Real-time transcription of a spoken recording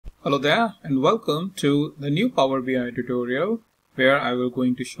Hello there and welcome to the new Power BI tutorial where I will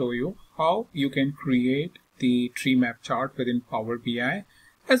going to show you how you can create the tree map chart within Power BI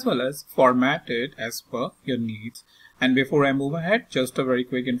as well as format it as per your needs. And before I move ahead, just a very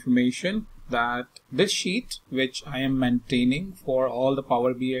quick information that this sheet which I am maintaining for all the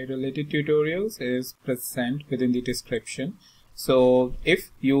Power BI related tutorials is present within the description. So if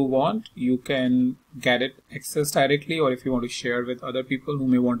you want, you can get it access directly, or if you want to share with other people who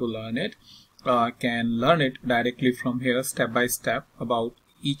may want to learn it, can learn it directly from here step by step about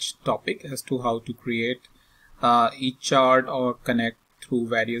each topic as to how to create each chart or connect through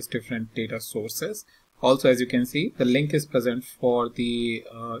various different data sources. Also, as you can see, the link is present for the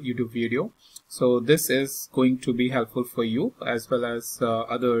YouTube video. So this is going to be helpful for you as well as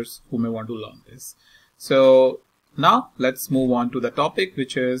others who may want to learn this. So now let's move on to the topic,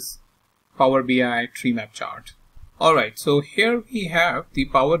 which is Power BI tree map chart. Alright, so here we have the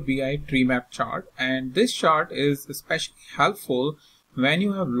Power BI tree map chart, and this chart is especially helpful when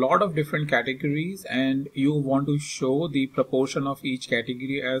you have a lot of different categories and you want to show the proportion of each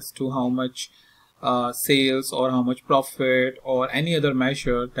category as to how much sales or how much profit or any other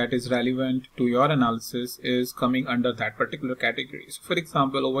measure that is relevant to your analysis is coming under that particular category. So for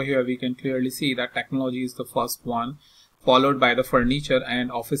example, over here we can clearly see that technology is the first one, followed by the furniture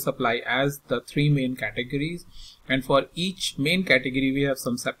and office supply as the three main categories. And for each main category we have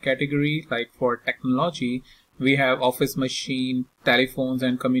some subcategories. Like for technology we have office machine, telephones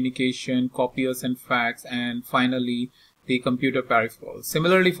and communication, copiers and fax, and finally the computer peripherals.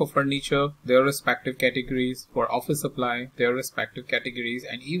 Similarly, for furniture, their respective categories. For office supply, their respective categories,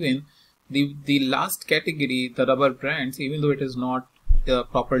 and even the last category, the rubber brands, even though it is not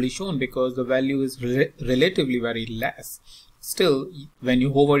properly shown because the value is relatively very less, still when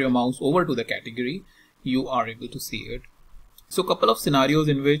you hover your mouse over to the category, you are able to see it. So a couple of scenarios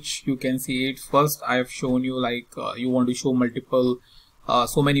in which you can see it. First, I have shown you like you want to show multiple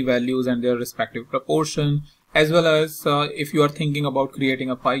so many values and their respective proportion, as well as if you are thinking about creating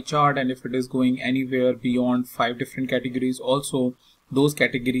a pie chart, and if it is going anywhere beyond 5 different categories, also those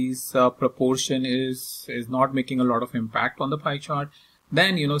categories proportion is not making a lot of impact on the pie chart,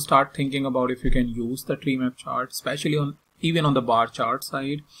 then start thinking about if you can use the tree map chart, especially on even on the bar chart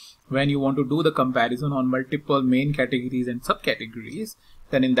side. When you want to do the comparison on multiple main categories and subcategories,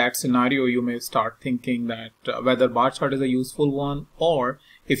 then in that scenario you may start thinking that whether bar chart is a useful one, or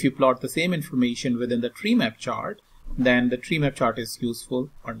if you plot the same information within the tree map chart, then the tree map chart is useful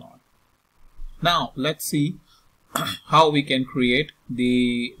or not. Now let's see how we can create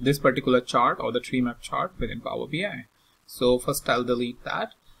this particular chart or the tree map chart within Power BI. So first I'll delete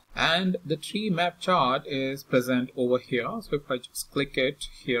that, and the tree map chart is present over here. So if I just click it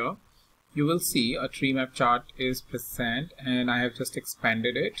here, you will see a tree map chart is present, and I have just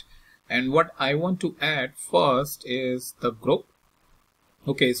expanded it. And what I want to add first is the group.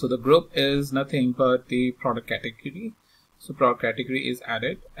 Okay, so the group is nothing but the product category. So product category is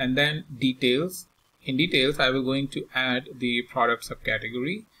added, and then details. In details, I will going to add the product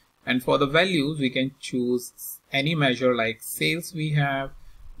subcategory, and for the values we can choose any measure like sales. We have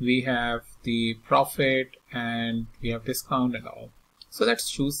the profit, and we have discount and all. So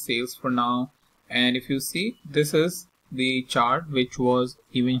let's choose sales for now. And if you see, this is the chart which was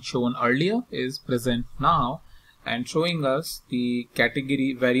even shown earlier is present now, and showing us the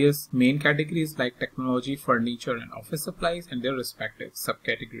category, various main categories like technology, furniture and office supplies and their respective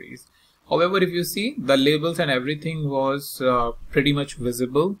subcategories. However, if you see, the labels and everything was pretty much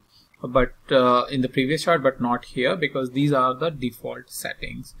visible, but in the previous chart, but not here because these are the default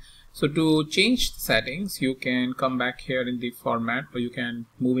settings. So to change the settings, you can come back here in the format, or you can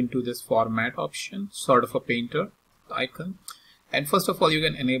move into this format option, sort of a painter icon. And first of all, you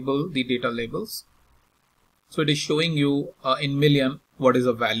can enable the data labels. So it is showing you in million what is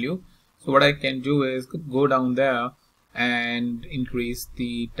the value. So what I can do is go down there and increase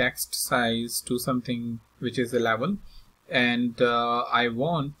the text size to something which is 11. And I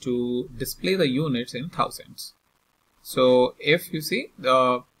want to display the units in thousands. So if you see,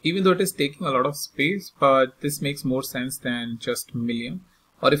 even though it is taking a lot of space, but this makes more sense than just million.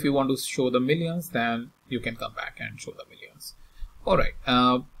 Or if you want to show the millions, then you can come back and show the millions. Alright,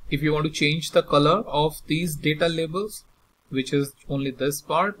 if you want to change the color of these data labels, which is only this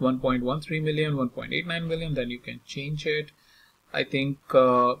part, 1.13 million, 1.89 million, then you can change it. I think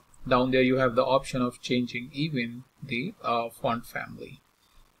down there you have the option of changing even the font family.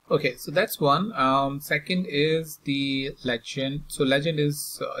 Okay, so that's one. Second is the legend. So legend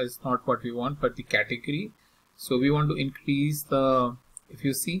is not what we want, but the category. So we want to increase the, if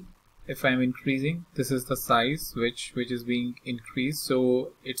you see, if I'm increasing, this is the size which is being increased.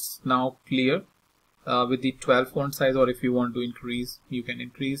 So it's now clear with the 12 font size, or if you want to increase, you can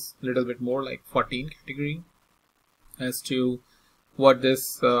increase a little bit more, like 14 category, as to what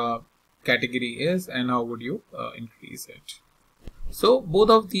this category is and how would you increase it. So both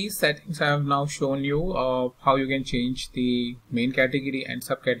of these settings I have now shown you how you can change the main category and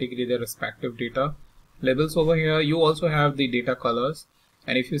subcategory, their respective data labels over here. You also have the data colors,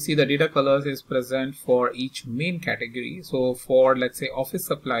 and if you see, the data colors is present for each main category. So for, let's say, office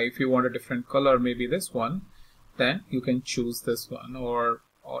supply, if you want a different color, maybe this one, then you can choose this one, or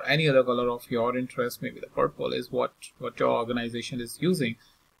any other color of your interest. Maybe the purple is what your organization is using.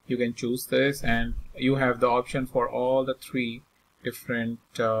 You can choose this, and you have the option for all the 3 different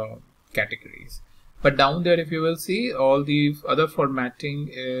categories. But down there, if you will see, all the other formatting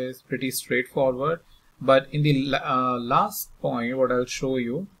is pretty straightforward. But in the last point, what I'll show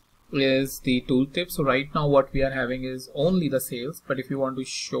you is the tooltip. So right now what we are having is only the sales, but if you want to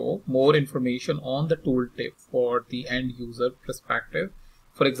show more information on the tooltip for the end user perspective,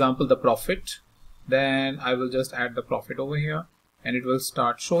 for example the profit, then I will just add the profit over here, and it will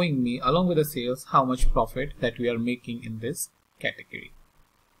start showing me along with the sales how much profit that we are making in this category.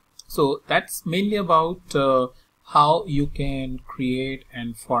 So that's mainly about how you can create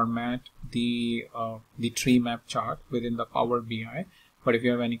and format the Treemap chart within the Power BI. But if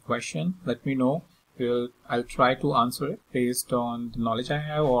you have any question, let me know. I'll try to answer it based on the knowledge I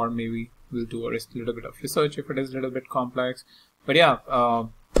have, or maybe we'll do a little bit of research if it is a little bit complex. But yeah,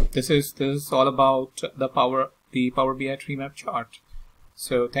 this is all about the Power BI Treemap chart.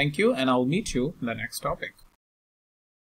 So thank you, and I'll meet you in the next topic.